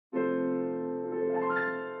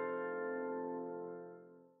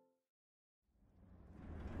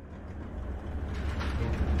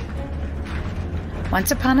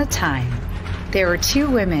Once upon a time, there were two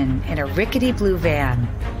women in a rickety blue van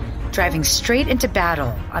driving straight into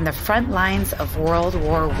battle on the front lines of World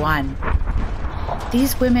War I.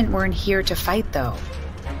 These women weren't here to fight, though.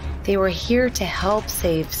 They were here to help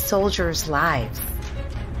save soldiers' lives.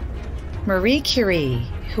 Marie Curie,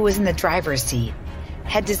 who was in the driver's seat,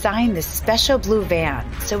 had designed this special blue van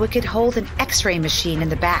so it could hold an X-ray machine in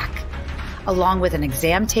the back, along with an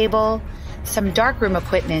exam table, some darkroom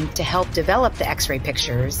equipment to help develop the X-ray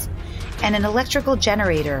pictures, and an electrical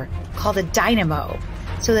generator called a dynamo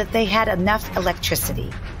so that they had enough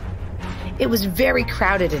electricity. It was very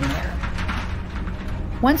crowded in there.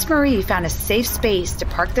 Once Marie found a safe space to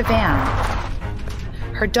park the van,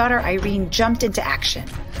 her daughter Irene jumped into action.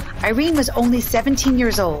 Irene was only 17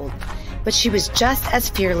 years old, but she was just as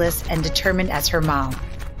fearless and determined as her mom.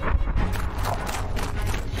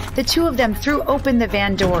 The two of them threw open the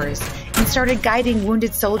van doors and started guiding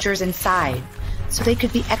wounded soldiers inside so they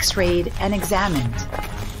could be x-rayed and examined.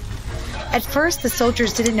 At first, the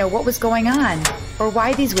soldiers didn't know what was going on or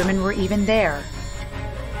why these women were even there.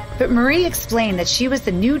 But Marie explained that she was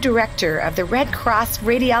the new director of the Red Cross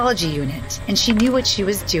Radiology Unit, and she knew what she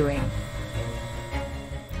was doing.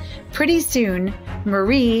 Pretty soon,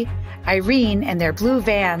 Marie, Irene, and their blue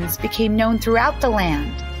vans became known throughout the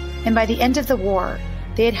land, and by the end of the war,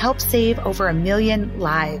 they had helped save over 1 million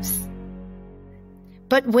lives.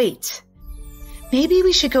 But wait, maybe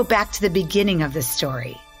we should go back to the beginning of this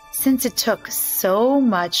story, since it took so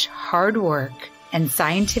much hard work and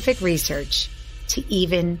scientific research to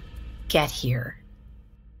even get here.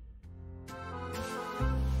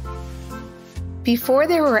 Before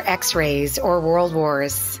there were X-rays or world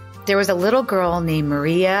wars, there was a little girl named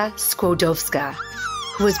Maria Skłodowska,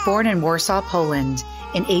 who was born in Warsaw, Poland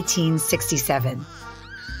in 1867.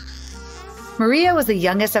 Maria was the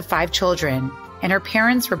youngest of 5 children, and her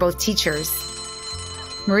parents were both teachers.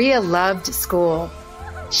 Maria loved school.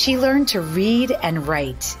 She learned to read and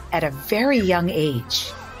write at a very young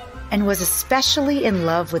age and was especially in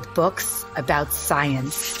love with books about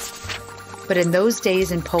science. But in those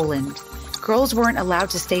days in Poland, girls weren't allowed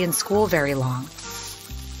to stay in school very long.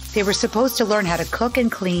 They were supposed to learn how to cook and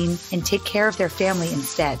clean and take care of their family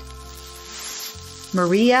instead.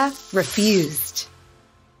 Maria refused.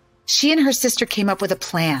 She and her sister came up with a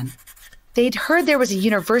plan. They'd heard there was a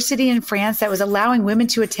university in France that was allowing women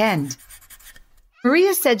to attend.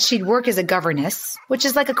 Maria said she'd work as a governess, which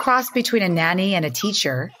is like a cross between a nanny and a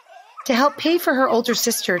teacher, to help pay for her older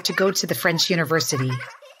sister to go to the French university,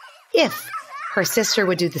 if her sister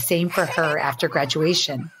would do the same for her after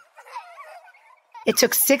graduation. It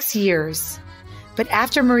took 6 years, but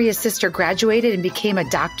after Maria's sister graduated and became a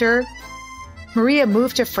doctor, Maria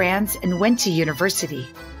moved to France and went to university.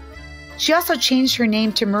 She also changed her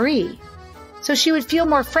name to Marie, so she would feel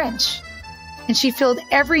more French, and she filled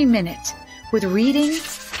every minute with reading,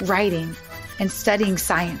 writing, and studying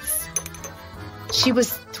science. She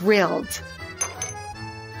was thrilled.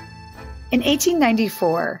 In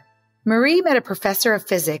 1894, Marie met a professor of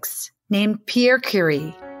physics named Pierre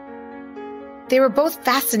Curie. They were both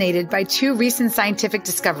fascinated by 2 recent scientific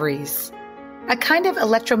discoveries, a kind of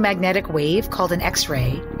electromagnetic wave called an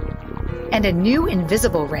X-ray, and a new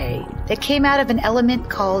invisible ray that came out of an element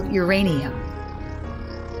called uranium.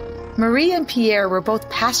 Marie and Pierre were both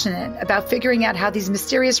passionate about figuring out how these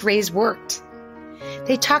mysterious rays worked.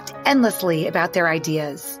 They talked endlessly about their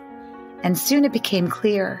ideas, and soon it became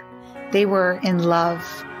clear they were in love.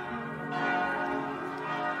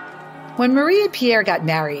 When Marie and Pierre got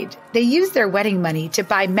married, they used their wedding money to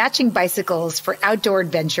buy matching bicycles for outdoor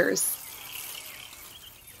adventures.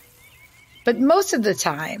 But most of the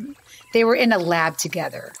time, they were in a lab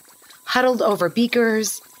together, huddled over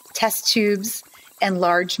beakers, test tubes, and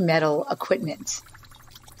large metal equipment.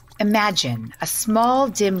 Imagine a small,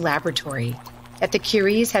 dim laboratory that the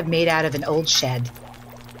Curies have made out of an old shed.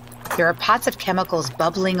 There are pots of chemicals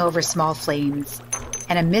bubbling over small flames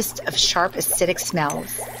and a mist of sharp, acidic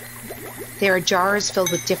smells. There are jars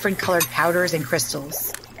filled with different colored powders and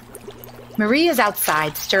crystals. Marie is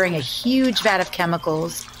outside stirring a huge vat of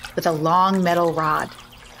chemicals with a long metal rod.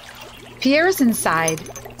 Pierre is inside,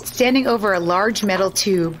 standing over a large metal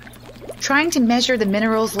tube, trying to measure the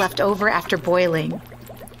minerals left over after boiling,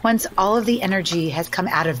 once all of the energy has come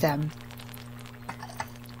out of them.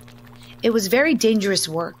 It was very dangerous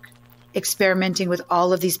work, experimenting with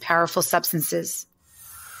all of these powerful substances.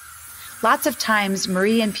 Lots of times,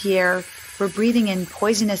 Marie and Pierre were breathing in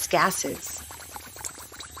poisonous gases.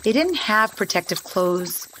 They didn't have protective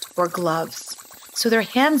clothes or gloves, so their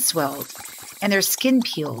hands swelled and their skin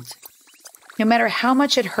peeled. No matter how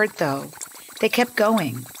much it hurt, though, they kept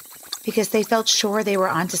going because they felt sure they were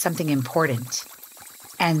onto something important.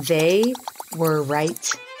 And they were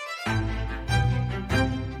right.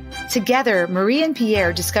 Together, Marie and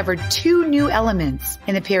Pierre discovered 2 new elements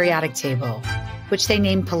in the periodic table, which they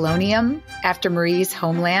named polonium, after Marie's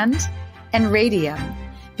homeland, and radium,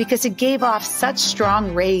 because it gave off such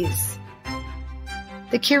strong rays.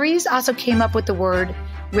 The Curies also came up with the word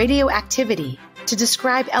radioactivity to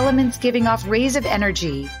describe elements giving off rays of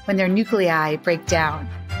energy when their nuclei break down.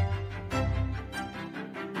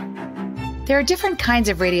 There are different kinds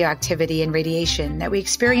of radioactivity and radiation that we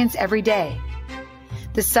experience every day.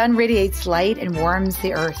 The sun radiates light and warms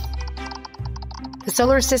the earth. The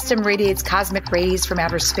solar system radiates cosmic rays from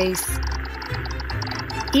outer space.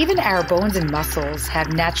 Even our bones and muscles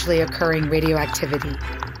have naturally occurring radioactivity.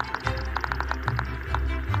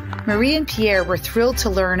 Marie and Pierre were thrilled to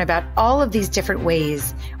learn about all of these different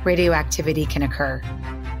ways radioactivity can occur.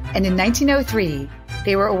 And in 1903,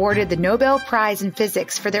 they were awarded the Nobel Prize in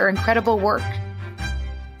Physics for their incredible work.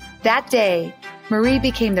 That day, Marie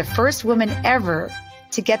became the first woman ever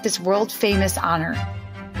to get this world-famous honor.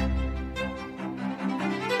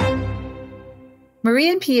 Marie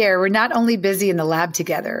and Pierre were not only busy in the lab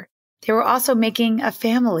together, they were also making a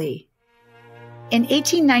family. In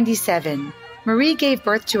 1897, Marie gave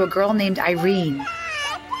birth to a girl named Irene.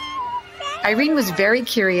 Irene was very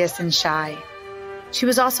curious and shy. She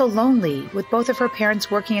was also lonely, with both of her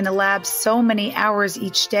parents working in the lab so many hours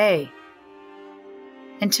each day.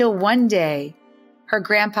 Until one day, her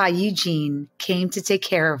grandpa Eugene came to take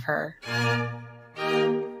care of her.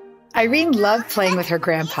 Irene loved playing with her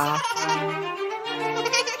grandpa.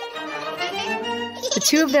 The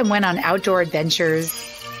 2 of them went on outdoor adventures,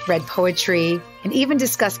 read poetry, and even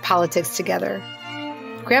discussed politics together.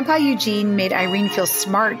 Grandpa Eugene made Irene feel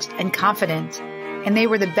smart and confident, and they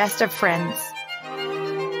were the best of friends.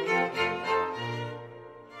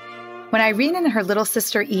 When Irene and her little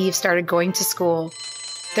sister Eve started going to school,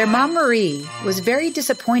 their mom Marie was very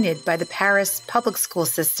disappointed by the Paris public school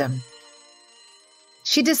system.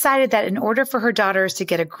 She decided that in order for her daughters to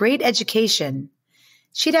get a great education,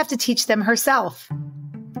 she'd have to teach them herself,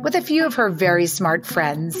 with a few of her very smart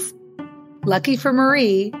friends. Lucky for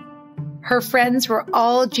Marie, her friends were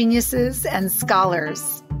all geniuses and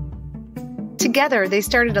scholars. Together, they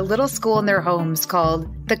started a little school in their homes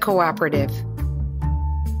called the Cooperative.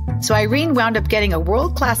 So Irene wound up getting a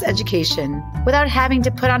world-class education without having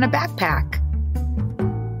to put on a backpack.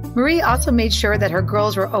 Marie also made sure that her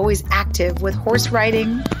girls were always active with horse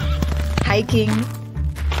riding, hiking,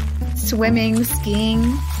 swimming, skiing,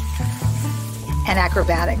 and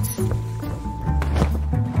acrobatics.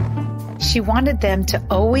 She wanted them to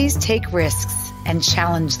always take risks and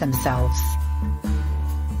challenge themselves.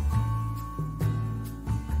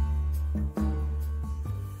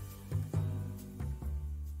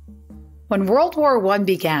 When World War I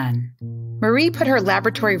began, Marie put her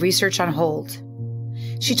laboratory research on hold.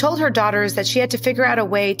 She told her daughters that she had to figure out a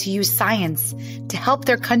way to use science to help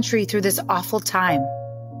their country through this awful time.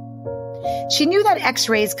 She knew that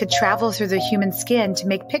X-rays could travel through the human skin to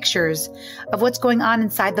make pictures of what's going on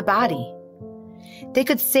inside the body. They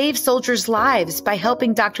could save soldiers' lives by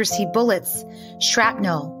helping doctors see bullets,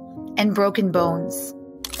 shrapnel, and broken bones.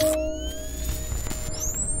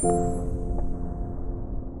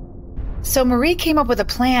 So Marie came up with a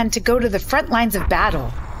plan to go to the front lines of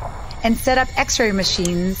battle and set up X-ray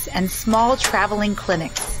machines and small traveling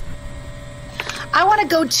clinics. "I want to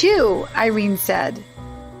go too," Irene said.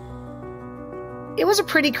 It was a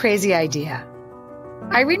pretty crazy idea.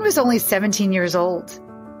 Irene was only 17 years old.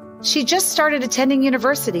 She just started attending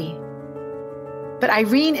university. But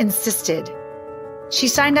Irene insisted. She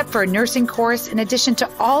signed up for a nursing course in addition to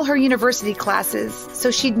all her university classes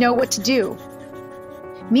so she'd know what to do.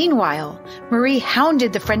 Meanwhile, Marie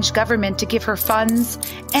hounded the French government to give her funds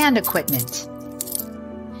and equipment.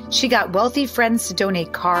 She got wealthy friends to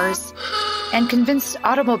donate cars and convinced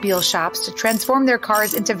automobile shops to transform their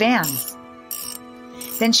cars into vans.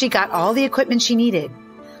 Then she got all the equipment she needed,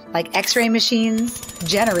 like X-ray machines,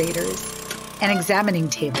 generators, and examining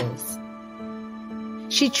tables.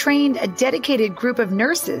 She trained a dedicated group of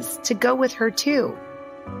nurses to go with her too.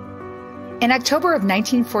 In October of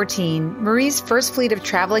 1914, Marie's first fleet of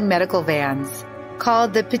traveling medical vans,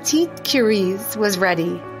 called the Petites Curies, was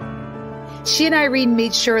ready. She and Irene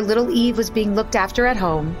made sure little Eve was being looked after at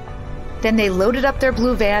home. Then they loaded up their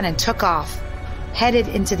blue van and took off, headed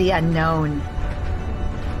into the unknown.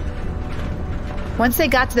 Once they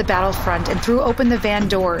got to the battlefront and threw open the van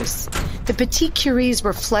doors, the Petites Curies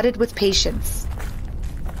were flooded with patients.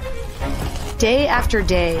 Day after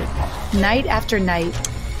day, night after night,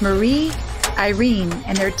 Marie, Irene,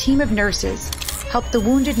 and their team of nurses helped the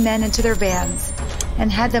wounded men into their vans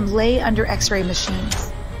and had them lay under X-ray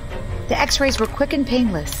machines. The x-rays were quick and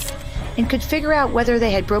painless and could figure out whether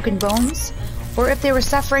they had broken bones or if they were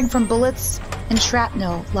suffering from bullets and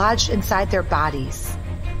shrapnel lodged inside their bodies.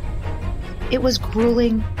 It was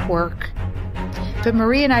grueling work, but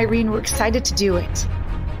Marie and Irene were excited to do it.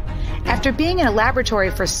 After being in a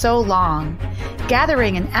laboratory for so long,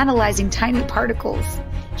 gathering and analyzing tiny particles,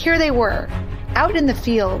 here they were, out in the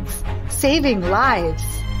fields, saving lives.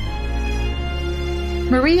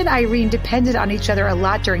 Marie and Irene depended on each other a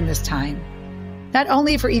lot during this time, not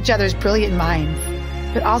only for each other's brilliant minds,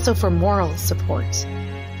 but also for moral support.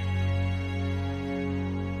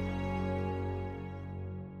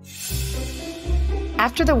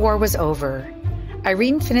 After the war was over,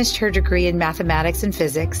 Irene finished her degree in mathematics and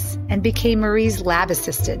physics and became Marie's lab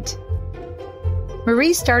assistant.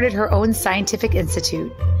 Marie started her own scientific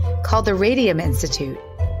institute called the Radium Institute,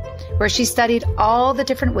 where she studied all the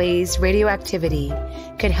different ways radioactivity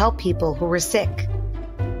could help people who were sick.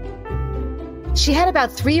 She had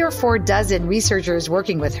about 3 or 4 dozen researchers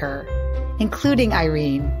working with her, including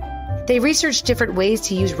Irene. They researched different ways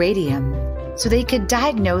to use radium so they could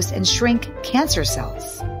diagnose and shrink cancer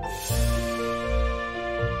cells.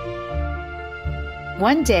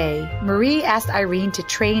 One day, Marie asked Irene to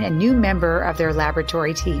train a new member of their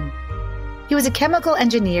laboratory team. He was a chemical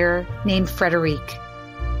engineer named Frederic.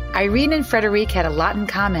 Irene and Frederic had a lot in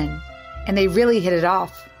common, and they really hit it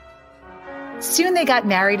off. Soon they got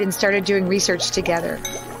married and started doing research together,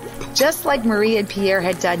 just like Marie and Pierre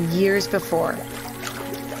had done years before.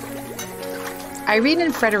 Irene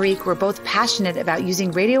and Frederic were both passionate about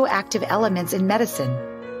using radioactive elements in medicine.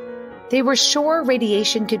 They were sure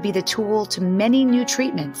radiation could be the tool to many new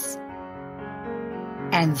treatments.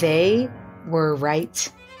 And they were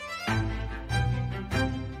right.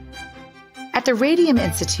 At the Radium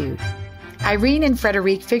Institute, Irene and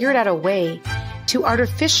Frederic figured out a way to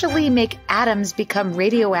artificially make atoms become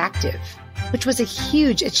radioactive, which was a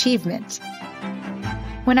huge achievement.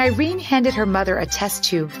 When Irene handed her mother a test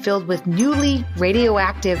tube filled with newly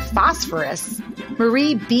radioactive phosphorus,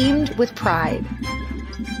 Marie beamed with pride.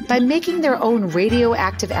 By making their own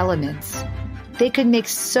radioactive elements, they could make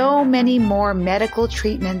so many more medical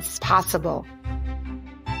treatments possible.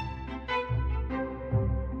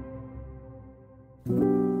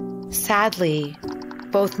 Sadly,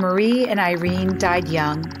 both Marie and Irene died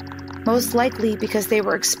young, most likely because they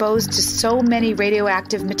were exposed to so many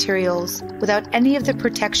radioactive materials without any of the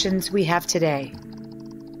protections we have today.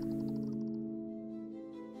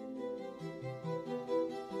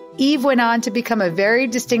 Eve went on to become a very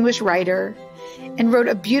distinguished writer and wrote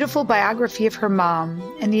a beautiful biography of her mom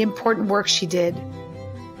and the important work she did.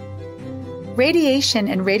 Radiation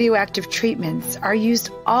and radioactive treatments are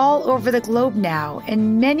used all over the globe now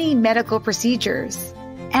in many medical procedures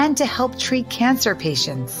and to help treat cancer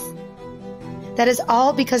patients. That is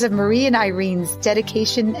all because of Marie and Irene's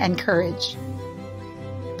dedication and courage.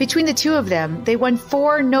 Between the two of them, they won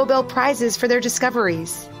 4 Nobel Prizes for their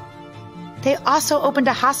discoveries. They also opened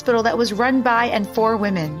a hospital that was run by and for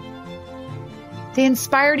women. They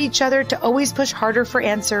inspired each other to always push harder for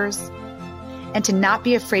answers and to not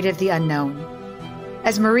be afraid of the unknown.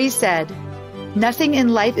 As Marie said, nothing in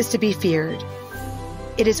life is to be feared.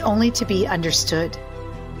 It is only to be understood.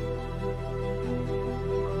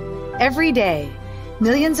 Every day,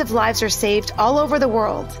 millions of lives are saved all over the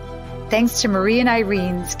world, thanks to Marie and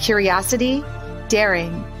Irene's curiosity,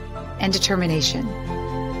 daring, and determination.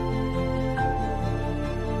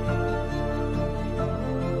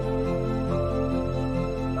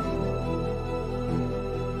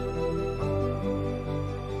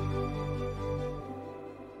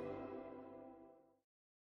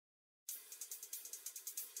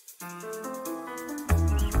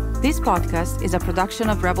 This podcast is a production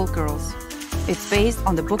of Rebel Girls. It's based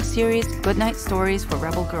on the book series Goodnight Stories for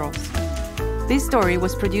Rebel Girls. This story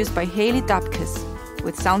was produced by Haley Dapkus,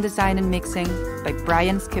 with sound design and mixing by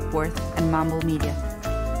Brian Skipworth and Mumble Media.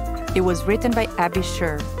 It was written by Abby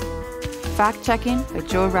Sher. Fact-checking by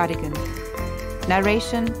Joe Rhatigan.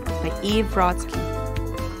 Narration by Eve Rodsky.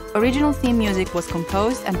 Original theme music was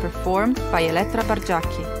composed and performed by Elettra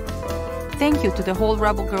Bargiacchi. Thank you to the whole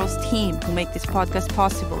Rebel Girls team who make this podcast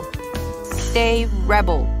possible. Stay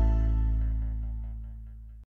Rebel!